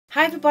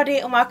Hi everybody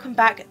and welcome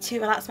back to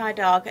Relax My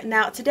Dog.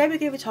 Now today we're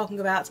going to be talking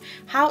about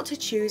how to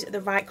choose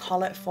the right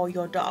collar for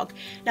your dog.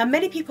 Now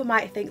many people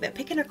might think that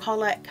picking a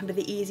collar can be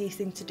the easiest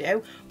thing to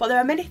do, but there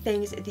are many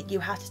things that you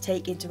have to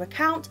take into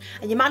account,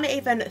 and you might not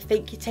even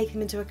think you're taking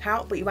them into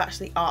account, but you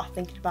actually are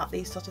thinking about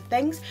these sort of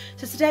things.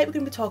 So today we're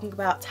going to be talking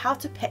about how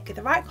to pick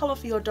the right collar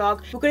for your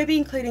dog. We're going to be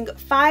including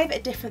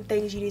 5 different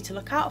things you need to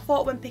look out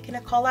for when picking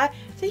a collar.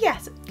 So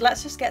yes,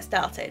 let's just get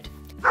started.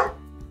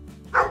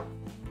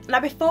 Now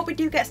before we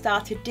do get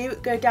started, do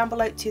go down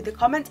below to the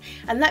comments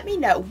and let me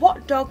know,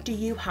 what dog do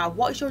you have?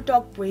 What is your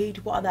dog breed?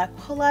 What are their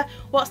colour?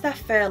 What's their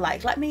fur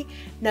like? Let me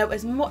know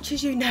as much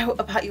as you know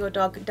about your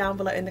dog down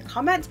below in the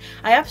comments.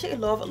 I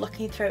absolutely love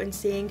looking through and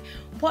seeing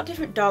what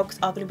different dogs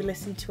are going to be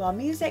listening to our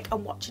music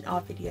and watching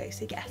our videos.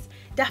 So yes,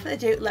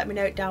 definitely do let me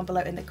know down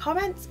below in the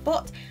comments,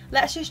 but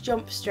let's just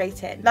jump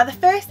straight in. Now the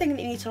first thing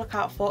that you need to look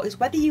out for is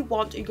whether you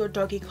want your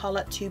doggy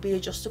collar to be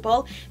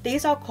adjustable.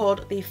 These are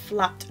called the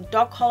flat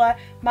dog collar.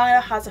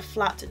 Milo has a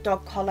flat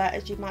dog collar,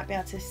 as you might be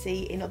able to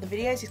see in other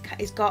videos.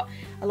 He's got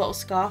a little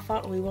scarf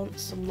on and we want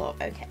some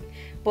love, okay.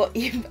 But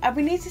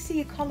we need to see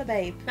your collar,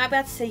 babe. You might be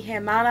able to see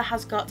here, Milo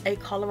has got a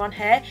collar on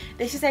here.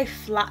 This is a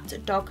flat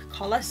dog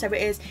collar, so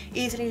it is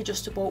easily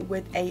adjustable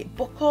with a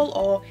buckle,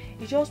 or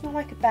is yours more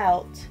like a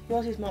belt?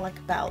 Yours is more like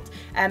a belt,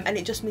 and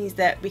it just means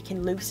that we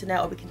can loosen it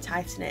or we can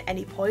tighten it at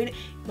any point.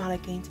 Milo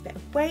gains a bit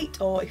of weight,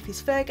 or if his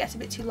fur gets a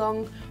bit too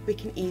long, we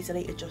can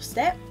easily adjust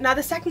it. Now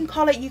the second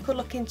collar you could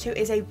look into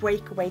is a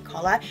breakaway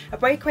collar. A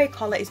breakaway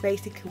collar is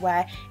basically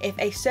where if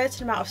a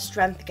certain amount of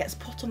strength gets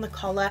put on the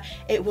collar,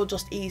 it will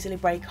just easily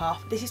break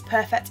off. This is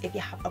perfect if you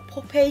have a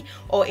puppy,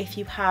 or if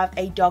you have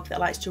a dog that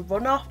likes to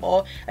run off,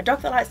 or a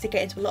dog that likes to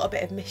get into a little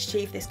bit of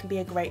mischief. This can be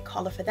a great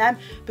collar for them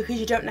because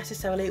you don't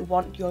necessarily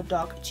want your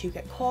dog to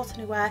get caught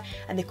anywhere,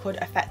 and they could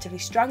effectively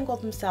strangle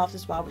themselves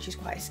as well, which is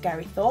quite a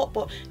scary thought,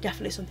 but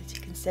definitely something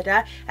to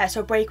consider. So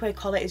a breakaway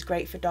collar is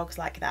great for dogs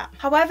like that.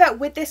 However,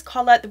 with this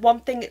collar, the one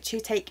thing to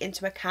take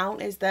into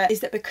account is that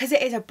because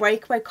it is a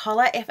breakaway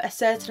collar, if a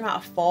certain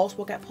amount of force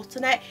will get put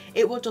on it,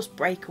 it will just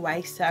break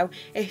away. So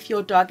if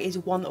your dog is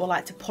one that will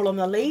like to pull on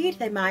the lead,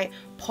 they might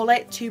pull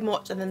it too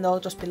much and then they'll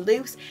just be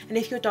loose. And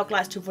if your dog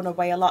likes to run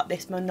away a lot,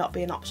 this may not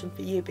be an option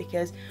for you,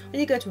 because when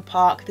you go to a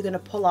park, they're going to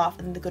pull off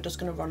and they're just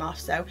going to run off.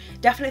 So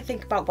definitely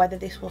think about whether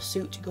this will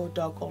suit your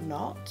dog or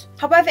not.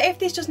 However, if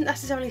this doesn't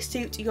necessarily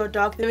suit your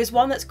dog, there is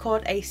one that's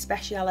called a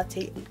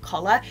speciality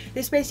collar.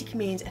 This basically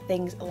means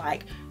things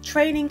like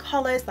training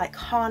collars, like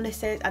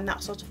harnesses and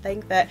that sort of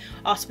thing, that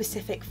are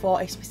specific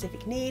for a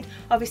specific need.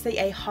 Obviously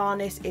a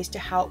harness is to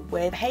help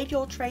with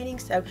behavioural training,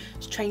 so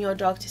to train your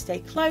dog to stay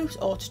close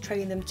or to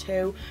train them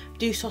to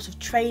do sort of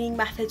training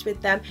methods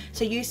with them.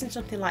 So using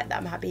something like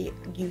that might be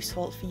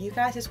useful for you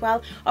guys as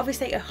well.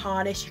 Obviously a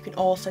harness you can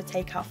also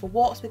take out for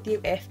walks with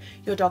you if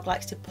your dog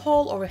likes to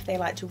pull, or if they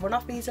like to run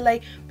off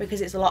easily,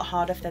 because it's a lot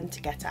harder for them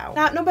to get out.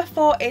 Now number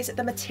 4 is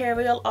the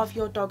material of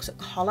your dog's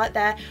collar.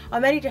 There are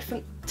many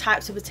different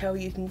types of material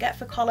you can get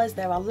for collars.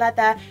 There are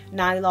leather,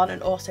 nylon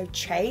and also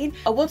chain.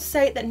 I would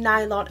say that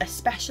nylon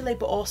especially,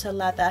 but also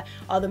leather,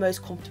 are the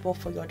most comfortable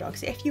for your dog.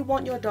 So if you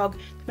want your dog to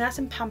be nice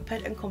and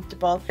pampered and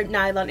comfortable,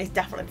 nylon is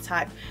definitely the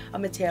type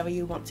of material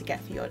you want to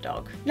get for your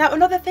dog. Now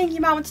another thing you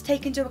might want to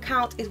take into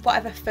account is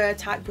whatever fur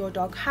type your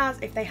dog has.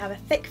 If they have a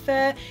thick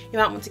fur, you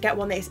might want to get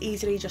one that is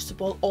easily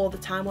adjustable all the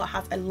time, or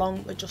has a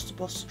long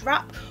adjustable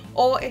strap.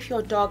 Or if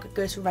your dog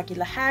goes for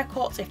regular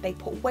haircuts, if they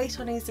put weight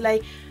on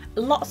easily.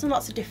 Lots and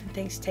lots of different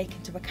things to take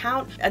into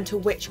account and to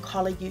which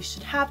collar you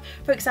should have.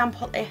 For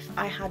example, if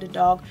I had a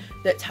dog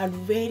that had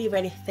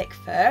really thick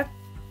fur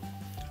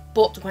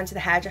but went to the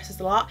hairdressers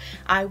a lot,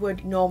 I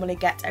would normally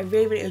get a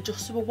really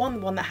adjustable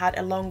one that had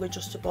a long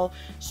adjustable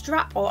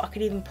strap, or I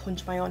could even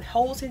punch my own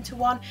holes into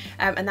one,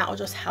 and that will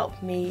just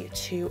help me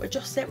to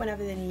adjust it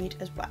whenever they need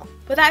as well.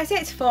 But that is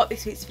it for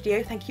this week's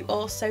video. Thank you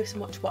all so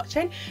much for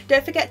watching.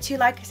 Don't forget to,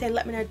 like I say,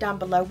 let me know down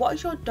below, what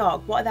is your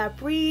dog? What are their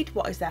breed?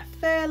 What is their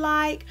fur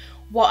like?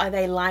 What are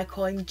they like,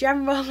 or in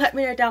general? Let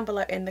me know down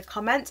below in the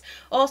comments.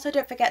 Also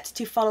don't forget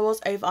to follow us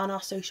over on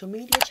our social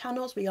media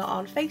channels. We are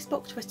on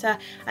Facebook, Twitter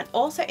and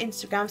also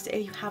Instagram, so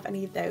if you have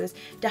any of those,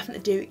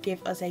 definitely do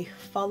give us a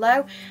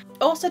follow.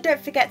 Also don't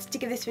forget to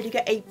give this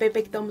video a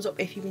big thumbs up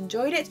if you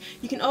enjoyed it.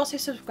 You can also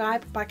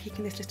subscribe by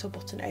clicking this little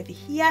button over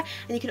here,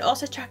 and you can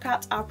also check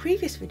out our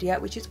previous video,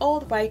 which is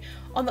all the way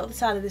on the other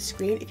side of the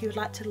screen, if you would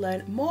like to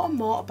learn more and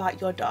more about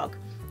your dog.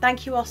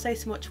 Thank you all so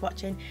much for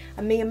watching,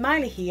 and me and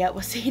Miley here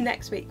will see you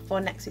next week for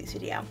next week's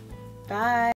video. Bye!